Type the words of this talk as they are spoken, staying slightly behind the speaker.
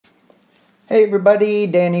Hey everybody,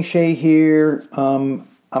 Danny Shay here. I'm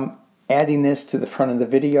adding this to the front of the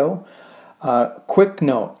video. Quick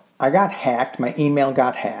note, I got hacked, my email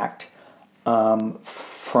got hacked from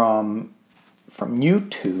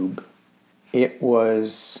YouTube. It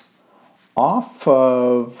was off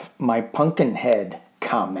of my Pumpkinhead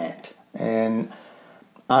comment, and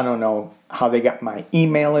I don't know how they got my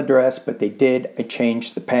email address, but they did. I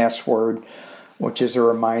changed the password, which is a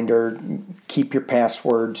reminder, keep your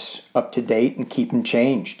passwords up to date and keep them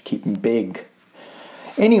changed, keep them big.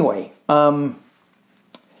 Anyway,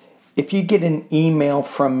 if you get an email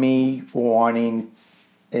from me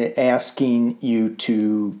asking you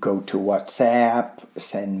to go to WhatsApp,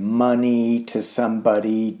 send money to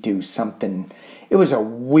somebody, do something, it was a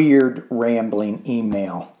weird rambling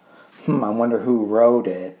email. I wonder who wrote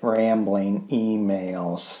it. Rambling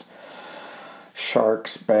emails.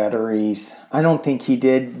 Sharks, batteries. I don't think he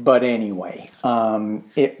did, but anyway,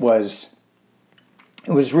 it was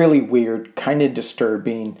really weird, kind of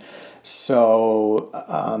disturbing.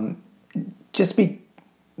 So just be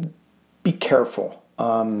careful.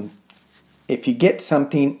 If you get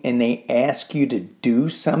something and they ask you to do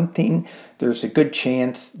something, there's a good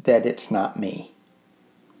chance that it's not me.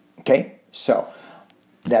 Okay, so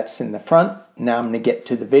that's in the front. Now I'm going to get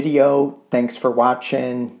to the video. Thanks for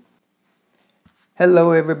watching.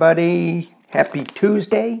 Hello everybody, happy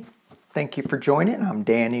Tuesday. Thank you for joining. I'm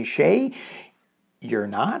Danny Shay. You're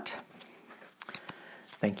not.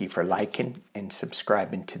 Thank you for liking and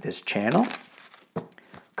subscribing to this channel. A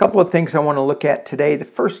couple of things I want to look at today. The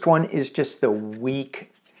first one is just the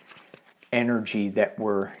weak energy that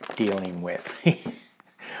we're dealing with.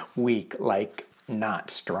 Weak, like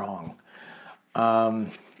not strong.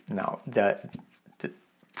 No, the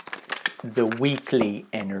weekly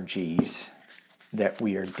energies that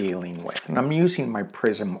we are dealing with. And I'm using my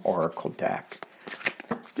Prism Oracle deck.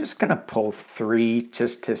 I'm just going to pull 3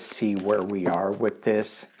 just to see where we are with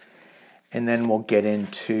this. And then we'll get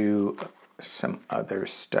into some other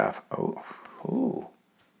stuff. Oh,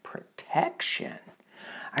 protection.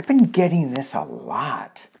 I've been getting this a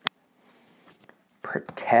lot.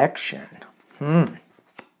 Protection.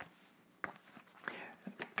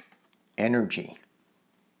 Energy.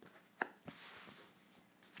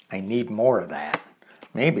 I need more of that.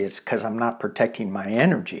 Maybe it's because I'm not protecting my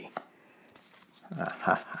energy.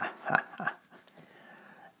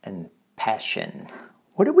 And passion.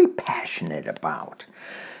 What are we passionate about?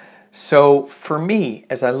 So for me,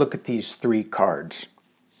 as I look at these 3 cards,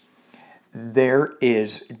 there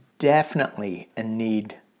is definitely a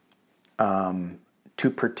need to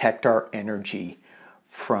protect our energy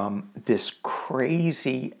from this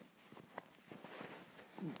craziness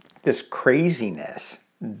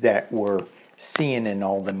that we're seeing in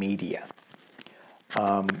all the media.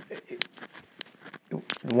 One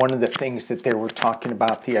of the things that they were talking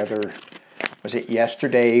about yesterday,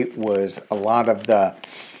 was a lot of the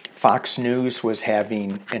Fox News was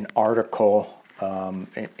having an article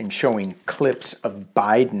and showing clips of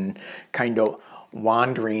Biden kind of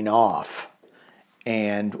wandering off.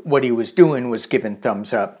 And what he was doing was giving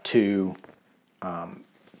thumbs up to some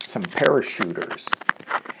parachuters.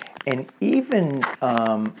 And even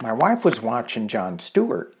my wife was watching Jon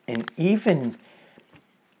Stewart, and even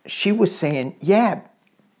she was saying, yeah,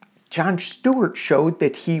 Jon Stewart showed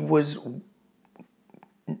that he was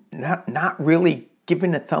not really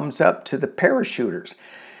giving a thumbs up to the parachuters.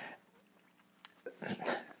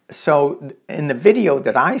 So in the video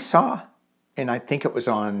that I saw, and I think it was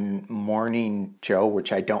on Morning Joe,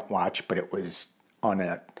 which I don't watch, but it was on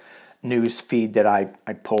a news feed that I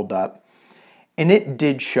pulled up, and it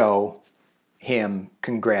did show him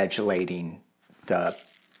congratulating the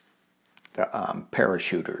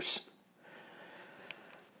parachuters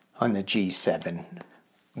on the G7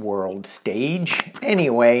 world stage.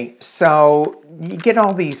 Anyway, so you get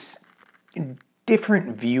all these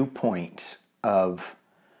different viewpoints of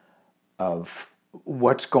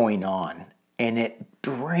what's going on, and it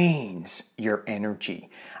drains your energy.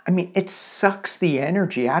 I mean, it sucks the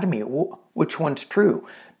energy out of me. Which one's true?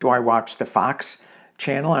 Do I watch the Fox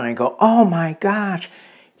channel and I go, oh my gosh,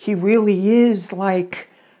 he really is like,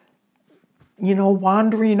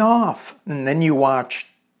 wandering off? And then you watch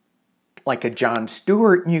like a Jon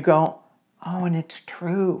Stewart and you go, oh, and it's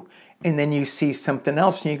true. And then you see something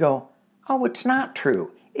else and you go, oh, it's not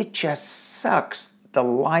true. It just sucks the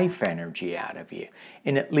life energy out of you.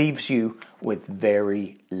 And it leaves you with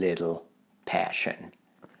very little passion.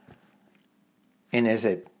 And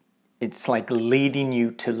it's like leading you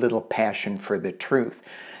to little passion for the truth,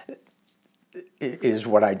 is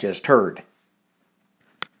what I just heard.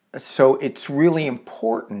 So it's really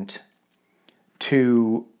important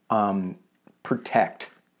to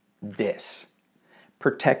protect this.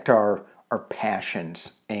 Protect our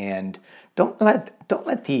passions, and don't let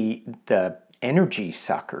the energy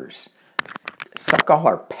suckers suck all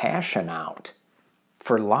our passion out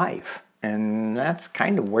for life. And that's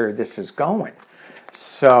kind of where this is going.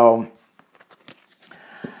 So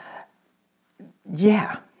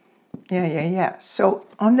yeah. So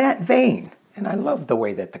on that vein, and I love the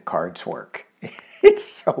way that the cards work. It's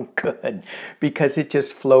so good because it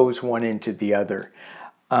just flows one into the other.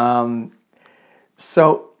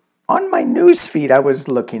 So on my news feed, I was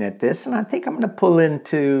looking at this, and I think I'm going to pull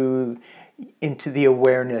into the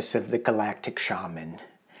awareness of the galactic shaman,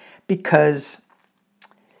 because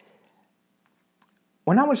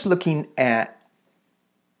when I was looking at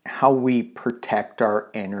how we protect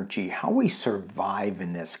our energy, how we survive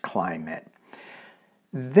in this climate,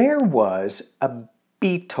 there was a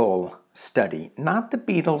beetle study, not the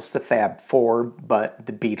Beatles, the Fab Four, but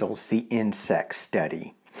the Beatles, the insect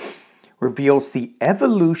study, reveals the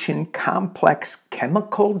evolution complex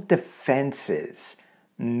chemical defenses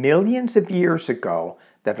millions of years ago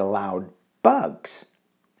that allowed bugs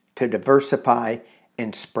to diversify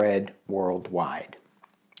and spread worldwide.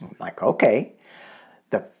 I'm like, okay,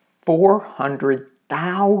 the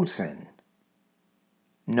 400,000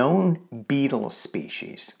 known beetle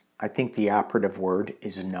species, I think the operative word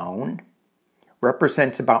is known,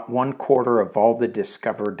 represents about 1/4 of all the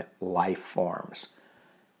discovered life forms.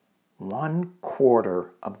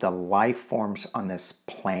 1/4 of the life forms on this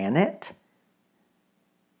planet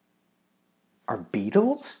are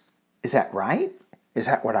beetles? Is that right? Is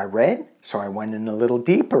that what I read? So I went in a little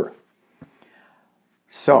deeper.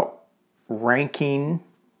 So, ranking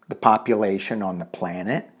the population on the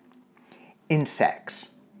planet,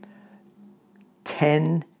 insects,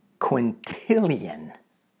 10 quintillion.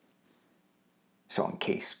 So in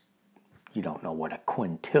case you don't know what a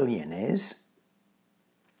quintillion is,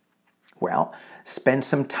 well, spend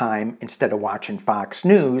some time, instead of watching Fox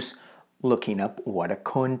News, looking up what a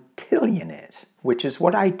quintillion is, which is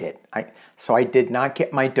what I did. So I did not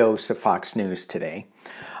get my dose of Fox News today.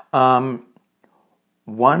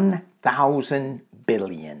 1,000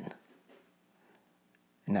 billion.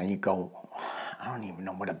 Now you go, I don't even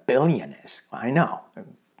know what a billion is. I know,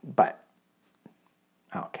 but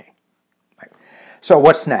okay. So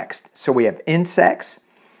what's next? So we have insects,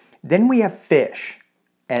 then we have fish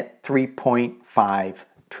at 3.5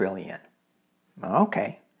 trillion.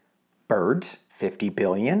 Okay. Birds, 50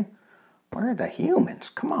 billion. Where are the humans?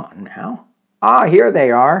 Come on now. Ah, here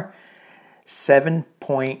they are.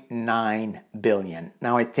 7.9 billion.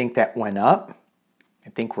 Now I think that went up.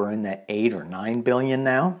 I think we're in that 8 or 9 billion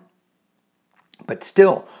now. But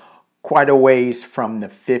still quite a ways from the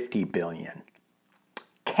 50 billion.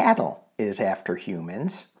 Cattle is after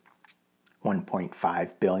humans.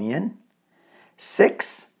 1.5 billion.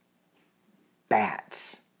 6,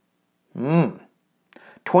 bats.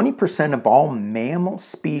 20% of all mammal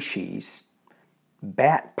species,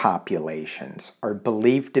 bat populations, are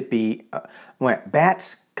believed to be,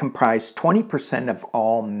 bats comprise 20% of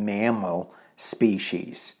all mammal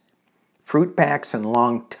species. Fruit bats and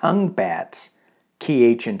long-tongued bats, key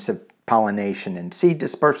agents of pollination and seed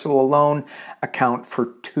dispersal alone, account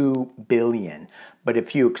for 2 billion. But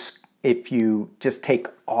if you just take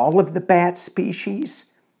all of the bat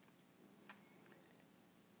species,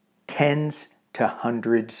 tens to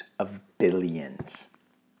hundreds of billions.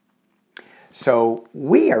 So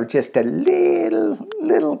we are just a little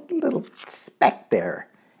speck there.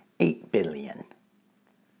 8 billion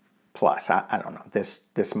plus. I don't know.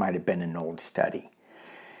 This might have been an old study.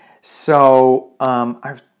 So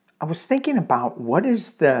I was thinking about what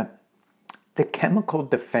is the chemical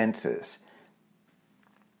defenses.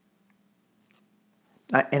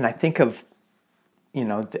 And I think of,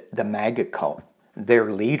 the MAGA cult,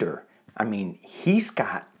 their leader. I mean, he's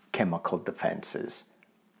got chemical defenses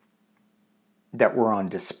that were on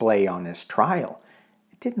display on his trial.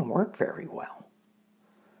 It didn't work very well.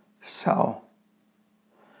 So,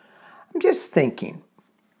 I'm just thinking,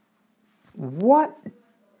 what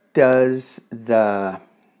does I'm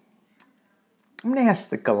going to ask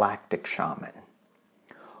the galactic shaman,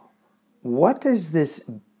 what does this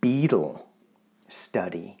beetle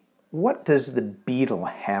study, what does the beetle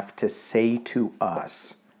have to say to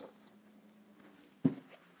us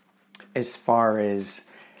as far as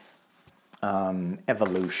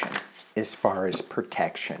evolution, as far as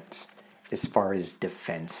protections, as far as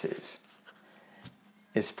defenses,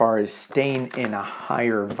 as far as staying in a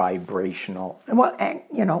higher vibrational, what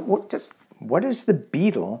does the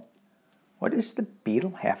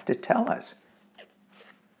beetle have to tell us?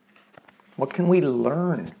 What can we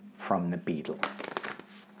learn from the beetle?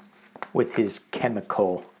 with his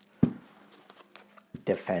chemical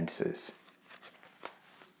defenses.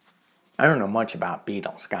 I don't know much about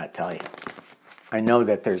beetles, gotta tell you. I know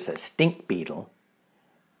that there's a stink beetle,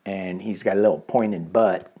 and he's got a little pointed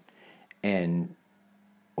butt, and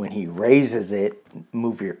when he raises it,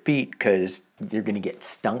 move your feet because you're going to get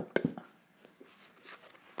skunked.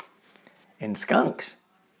 And skunks,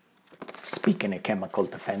 speaking of chemical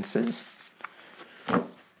defenses,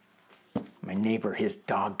 my neighbor, his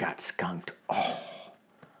dog got skunked. Oh,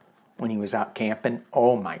 when he was out camping,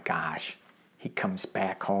 oh my gosh. He comes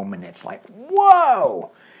back home and it's like,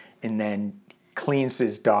 whoa! And then cleans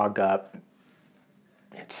his dog up.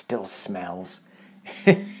 It still smells.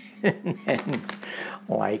 And then,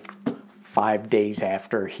 like 5 days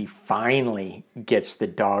after, he finally gets the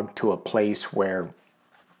dog to a place where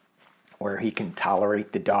he can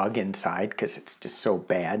tolerate the dog inside because it's just so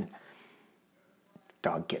bad.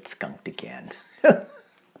 Dog gets skunked again.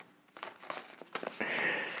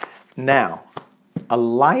 Now, a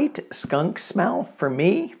light skunk smell for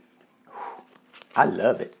me, I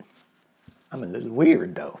love it. I'm a little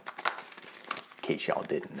weird though, in case y'all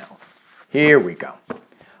didn't know. Here we go.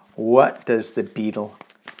 What can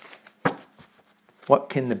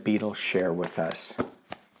the beetle share with us?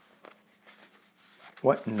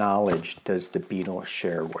 What knowledge does the beetle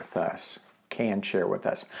share with us? Can share with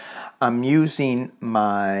us? I'm using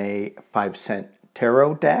my 5-cent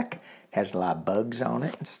tarot deck. It has a lot of bugs on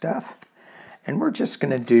it and stuff. And we're just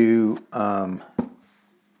going to do, and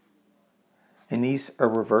these are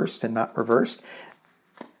reversed and not reversed.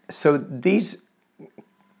 So these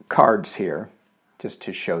cards here, just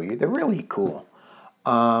to show you, they're really cool.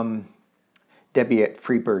 Debbie at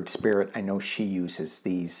Freebird Spirit, I know she uses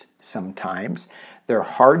these sometimes. They're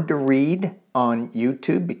hard to read on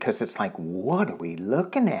YouTube because it's like, what are we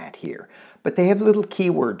looking at here? But they have little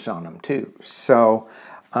keywords on them too. So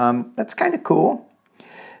that's kind of cool.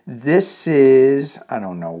 This is, I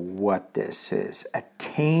don't know what this is,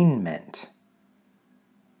 attainment.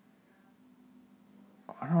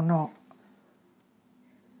 I don't know.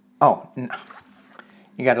 Oh, no.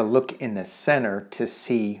 You got to look in the center to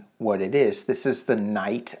see what it is. This is the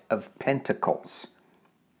Knight of Pentacles,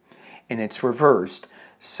 and it's reversed.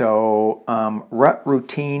 So rut,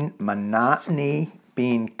 routine, monotony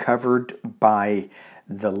being covered by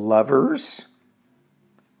the Lovers,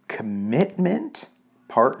 commitment,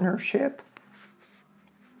 partnership,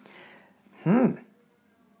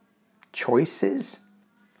 choices.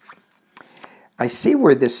 I see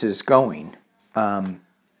where this is going.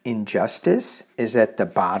 Injustice is at the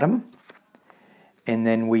bottom. And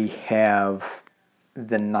then we have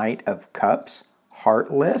the Knight of Cups,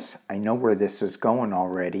 heartless. I know where this is going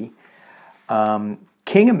already.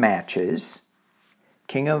 King of Matches,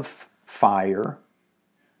 King of Fire,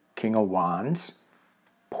 King of Wands,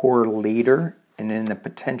 Poor Leader, and in the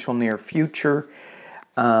potential near future,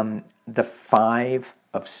 the Five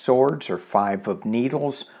of Swords or Five of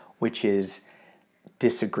Needles, which is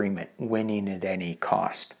disagreement, winning at any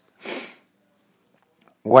cost.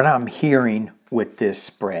 What I'm hearing with this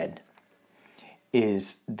spread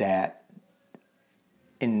is that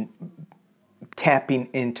in tapping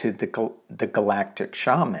into the galactic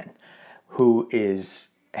shaman, who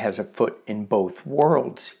has a foot in both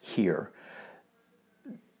worlds here,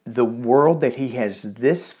 the world that he has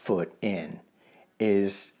this foot in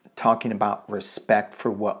is talking about respect for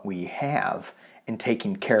what we have and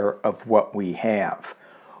taking care of what we have.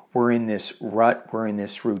 We're in this rut, we're in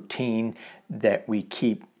this routine that we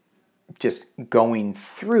keep just going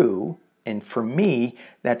through. And for me,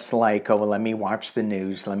 that's like, oh, well, let me watch the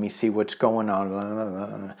news, let me see what's going on, blah, blah,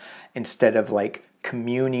 blah, instead of like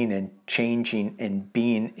communing and changing and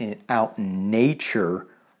being out in nature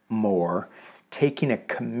more, taking a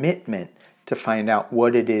commitment to find out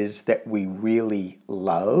what it is that we really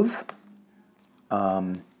love.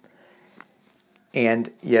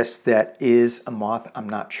 And yes, that is a moth. I'm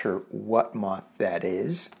not sure what moth that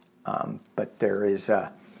is, but there is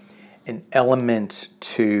an element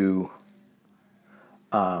to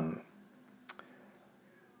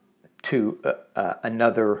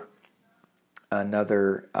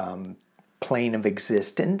another plane of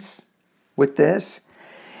existence with this.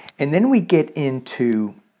 And then we get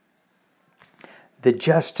into the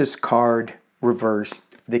Justice card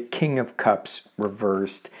reversed, the King of Cups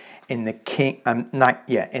reversed, and the King, and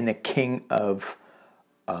the King of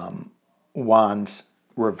Wands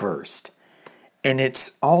reversed. And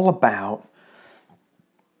it's all about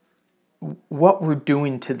what we're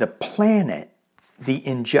doing to the planet, the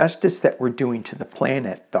injustice that we're doing to the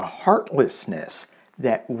planet, the heartlessness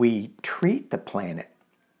that we treat the planet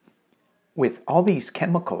with all these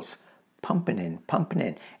chemicals, pumping in, pumping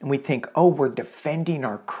in. And we think, oh, we're defending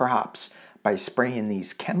our crops by spraying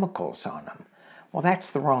these chemicals on them. Well,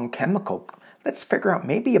 that's the wrong chemical. Let's figure out,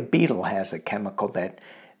 maybe a beetle has a chemical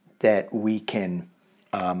that we can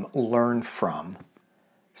learn from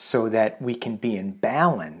so that we can be in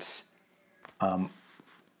balance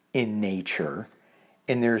in nature.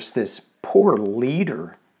 And there's this poor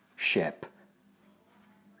leadership.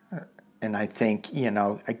 And I think, you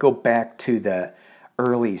know, I go back to the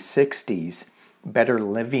early 60s, better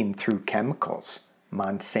living through chemicals,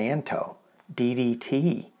 Monsanto,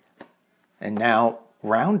 DDT, and now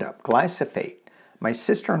Roundup, glyphosate. My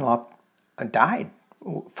sister-in-law died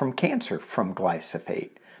from cancer from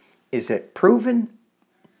glyphosate. Is it proven?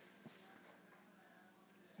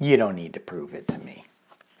 You don't need to prove it to me.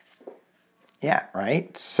 Yeah,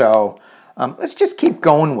 right? So let's just keep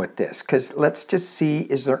going with this, because let's just see,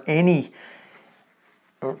 is there any,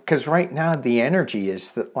 because right now the energy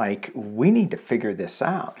is that, like, we need to figure this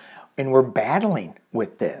out, and we're battling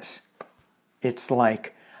with this. It's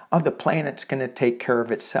like, oh, the planet's going to take care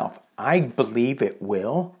of itself. I believe it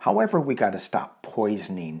will. However, we got to stop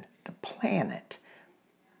poisoning the planet.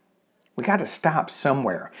 We got to stop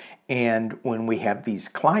somewhere. And when we have these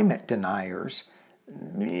climate deniers,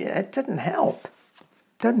 it doesn't help.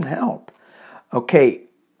 Doesn't help. Okay,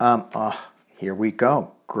 here we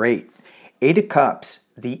go. Great. Eight of Cups,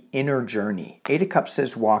 the inner journey. Eight of Cups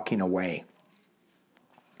is walking away.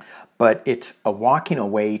 But it's a walking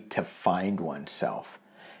away to find oneself.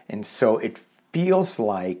 And so it feels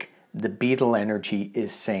like the beetle energy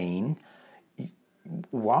is saying,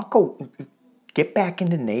 get back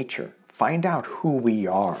into nature. Find out who we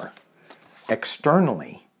are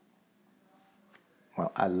externally.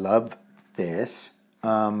 Well, I love this.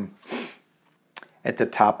 At the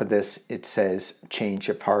top of this, it says change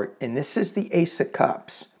of heart. And this is the Ace of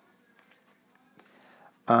Cups.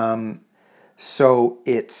 So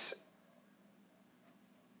it's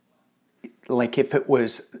like if it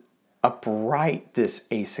was upright, this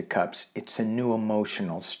Ace of Cups, it's a new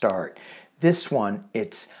emotional start. This one,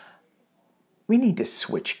 we need to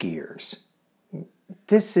switch gears.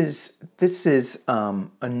 This is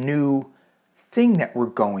a new thing that we're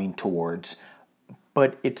going towards,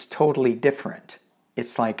 but it's totally different.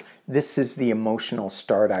 It's like, this is the emotional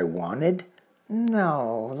start I wanted.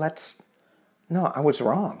 No, I was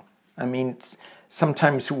wrong. I mean,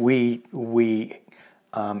 sometimes we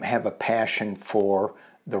have a passion for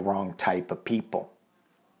the wrong type of people.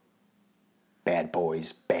 Bad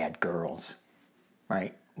boys, bad girls,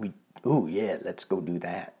 right? Ooh, yeah, let's go do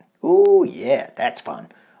that. Ooh, yeah, that's fun.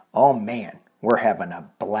 Oh, man, we're having a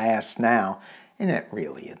blast now. And it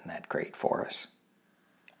really isn't that great for us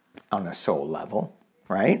on a soul level,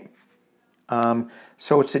 right?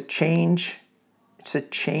 So it's a change. It's a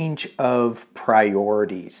change of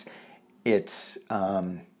priorities.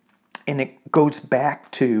 And it goes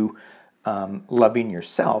back to loving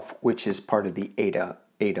yourself, which is part of the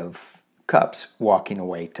Eight of Cups, walking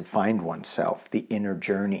away to find oneself, the inner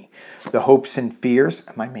journey. The hopes and fears,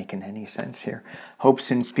 am I making any sense here?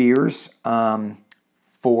 Hopes and fears,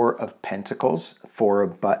 Four of Pentacles, Four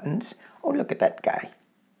of Buttons. Oh, look at that guy.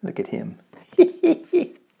 Look at him.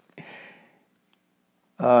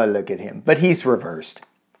 Oh, look at him. But he's reversed.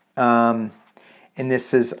 And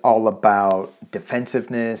this is all about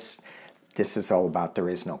defensiveness. This is all about there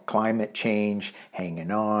is no climate change,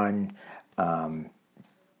 hanging on.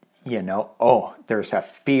 There's a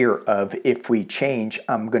fear of, if we change,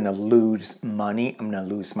 I'm going to lose money. I'm going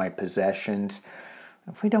to lose my possessions.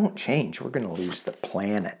 If we don't change, we're going to lose the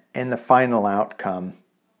planet. And the final outcome,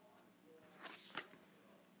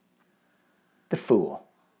 the Fool,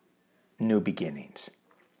 new beginnings.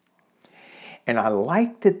 And I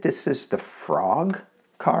like that this is the frog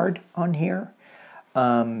card on here,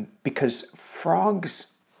 because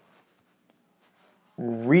frogs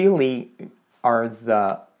really are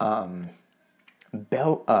the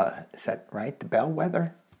is that right? The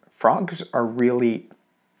bellwether? Frogs are really,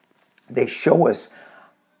 they show us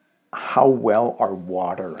how well our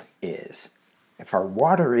water is. If our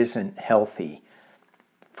water isn't healthy,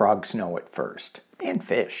 frogs know it first. And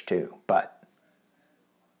fish too, but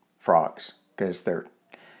frogs, because they're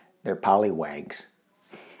pollywags.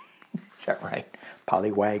 Is that right?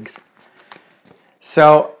 Pollywags.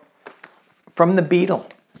 So, from the beetle,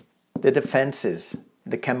 the defenses,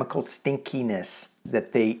 the chemical stinkiness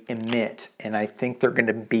that they emit, and I think they're going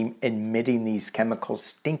to be emitting these chemical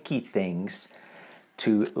stinky things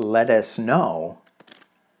to let us know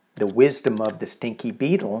the wisdom of the stinky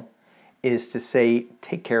beetle is to say,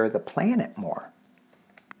 take care of the planet more.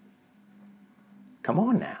 Come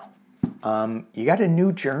on now. You got a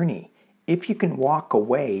new journey. If you can walk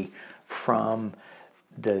away from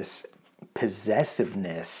this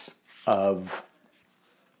possessiveness of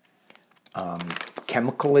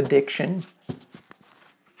chemical addiction,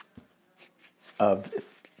 of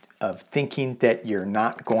thinking that you're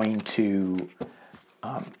not going to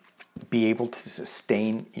be able to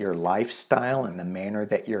sustain your lifestyle in the manner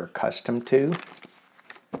that you're accustomed to.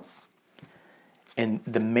 And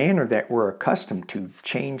the manner that we're accustomed to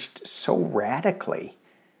changed so radically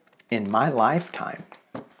in my lifetime.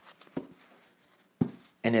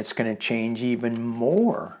 And it's going to change even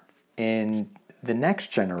more in the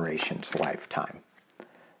next generation's lifetime.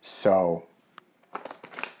 So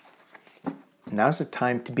now's the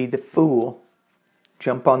time to be the fool.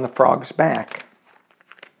 Jump on the frog's back.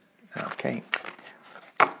 Okay.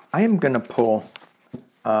 I am going to pull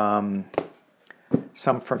some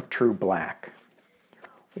from True Black.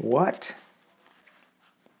 What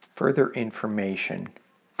further information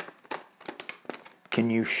can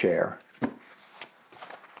you share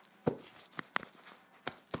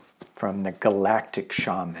from the Galactic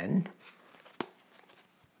Shaman?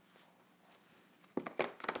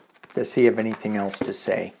 Does he have anything else to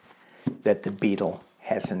say that the beetle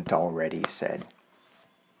hasn't already said?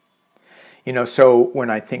 You know, so when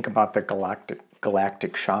I think about the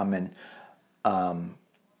Galactic Shaman,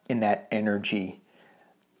 in that energy,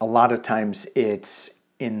 a lot of times it's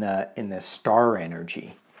in the star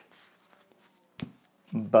energy,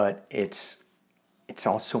 but it's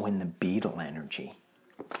also in the beetle energy.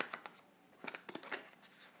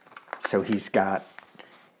 So he's got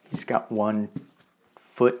one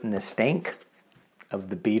foot in the stank of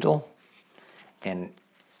the beetle, and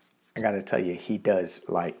I got to tell you, he does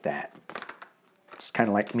like that. It's kind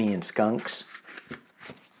of like me and skunks.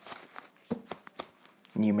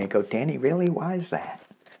 And you may go, Danny, really? Why is that?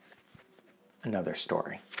 Another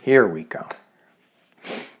story. Here we go.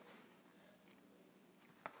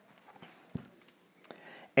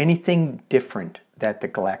 Anything different that the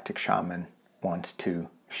Galactic Shaman wants to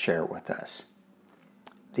share with us?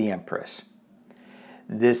 The Empress.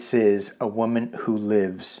 This is a woman who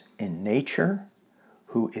lives in nature,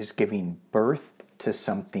 who is giving birth to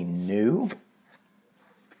something new.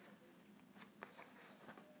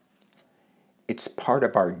 It's part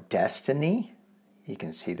of our destiny. You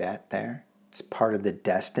can see that there. It's part of the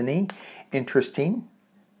destiny. Interesting.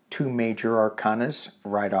 Two major arcanas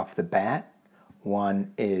right off the bat.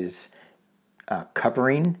 One is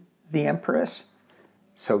covering the Empress.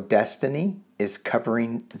 So destiny is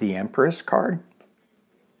covering the Empress card.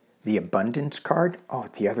 The abundance card. Oh,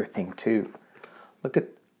 the other thing too. Look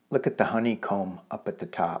at the honeycomb up at the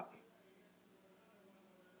top.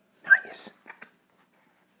 Nice.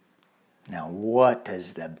 Now, what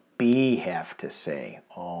does the bee have to say?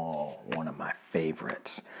 Oh, one of my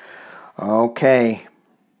favorites. Okay.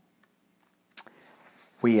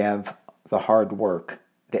 We have the hard work,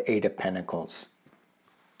 the Eight of Pentacles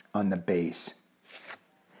on the base.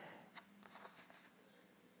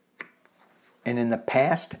 And in the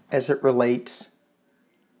past, as it relates,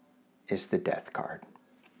 is the Death card.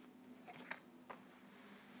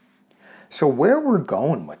 So where we're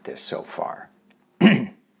going with this so far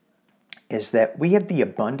is that we have the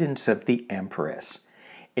abundance of the Empress.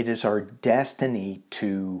 It is our destiny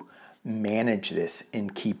to manage this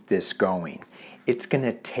and keep this going. It's going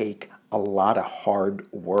to take a lot of hard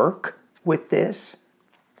work with this,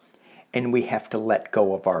 and we have to let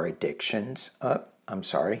go of our addictions. I'm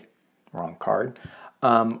sorry, wrong card.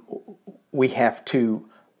 We have to,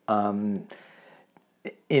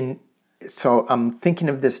 so I'm thinking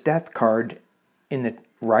of this Death card in the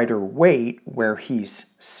Rider Waite, where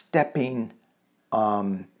he's stepping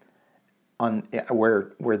on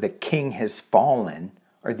where the king has fallen,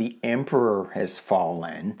 or the emperor has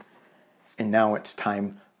fallen, and now it's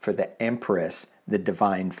time for the Empress, the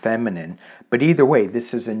divine feminine. But either way,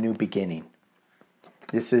 this is a new beginning.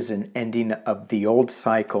 This is an ending of the old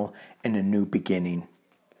cycle and a new beginning.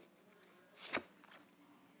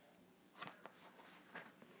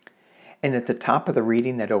 And at the top of the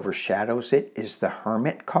reading that overshadows it is the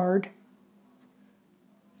Hermit card.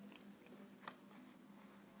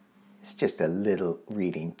 It's just a little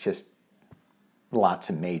reading, just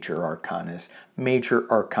lots of major arcanas. Major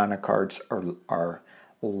arcana cards are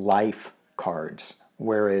life cards,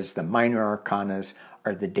 whereas the minor arcanas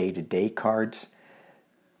are the day-to-day cards.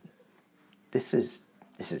 This is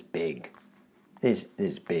big. This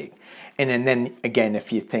is big. And then again,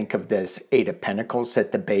 if you think of this Eight of Pentacles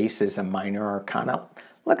at the base as a minor arcana,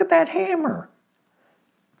 look at that hammer.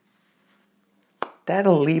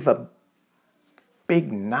 That'll leave a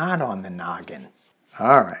big knot on the noggin.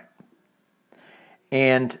 All right.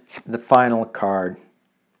 And the final card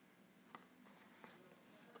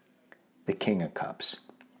the King of Cups.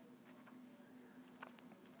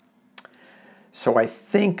 So I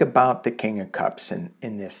think about the King of Cups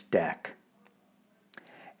in this deck.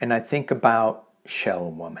 And I think about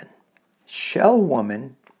Shell Woman. Shell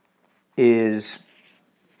Woman is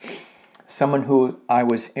someone who I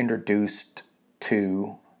was introduced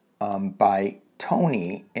to by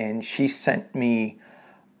Tony, and she sent me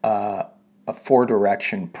a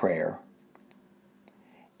 4-direction prayer.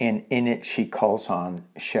 And in it, she calls on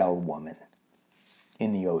Shell Woman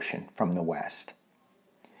in the ocean from the west.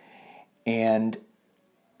 And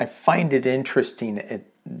I find it interesting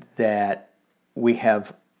that we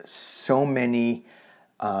have so many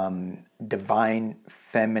divine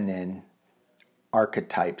feminine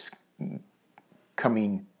archetypes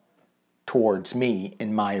coming towards me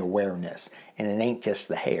in my awareness. And it ain't just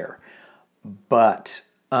the hair, but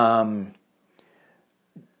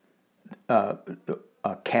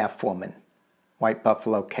a calf woman, white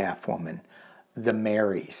buffalo calf woman, the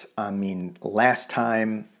Marys. I mean, last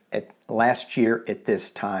year at this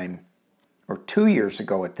time, or 2 years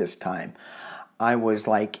ago at this time, I was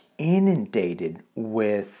like inundated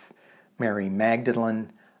with Mary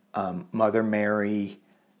Magdalene, Mother Mary,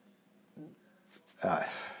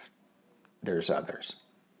 there's others,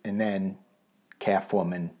 and then calf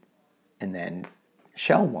woman, and then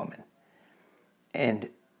shell woman. And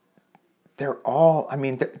they're all, I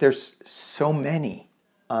mean, there's so many,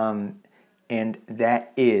 and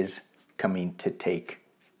that is coming to take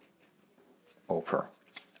over.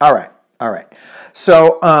 All right.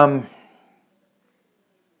 So,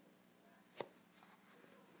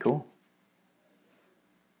 cool.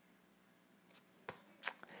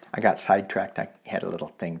 I got sidetracked. I had a little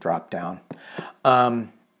thing drop down. The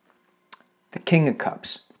King of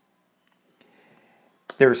Cups.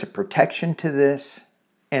 There's a protection to this,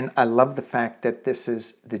 and I love the fact that this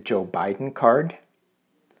is the Joe Biden card.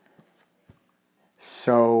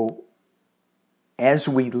 So, as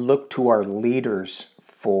we look to our leaders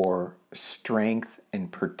for strength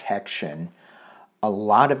and protection, a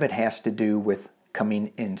lot of it has to do with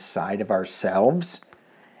coming inside of ourselves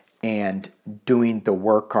and doing the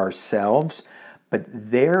work ourselves. But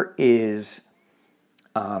there is,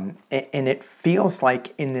 and it feels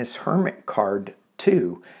like in this Hermit card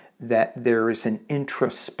too, that there is an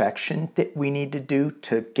introspection that we need to do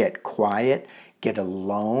to get quiet, get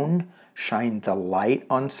alone, shine the light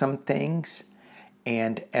on some things.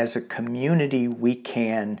 And as a community, we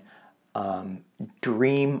can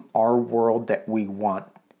dream our world that we want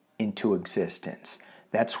into existence.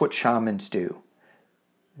 That's what shamans do.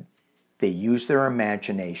 They use their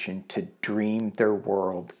imagination to dream their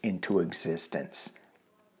world into existence.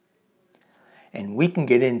 And we can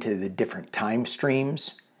get into the different time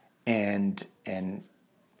streams and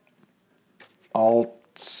all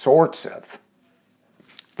sorts of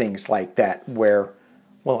things like that where,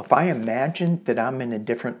 well, if I imagine that I'm in a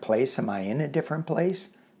different place, am I in a different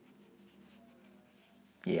place?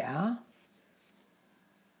 Yeah.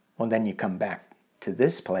 Well, then you come back to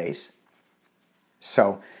this place.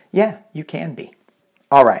 So, yeah, you can be.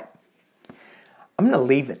 All right. I'm going to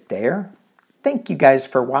leave it there. Thank you guys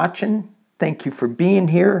for watching. Thank you for being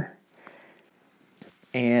here.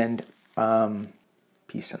 And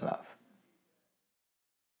peace and love.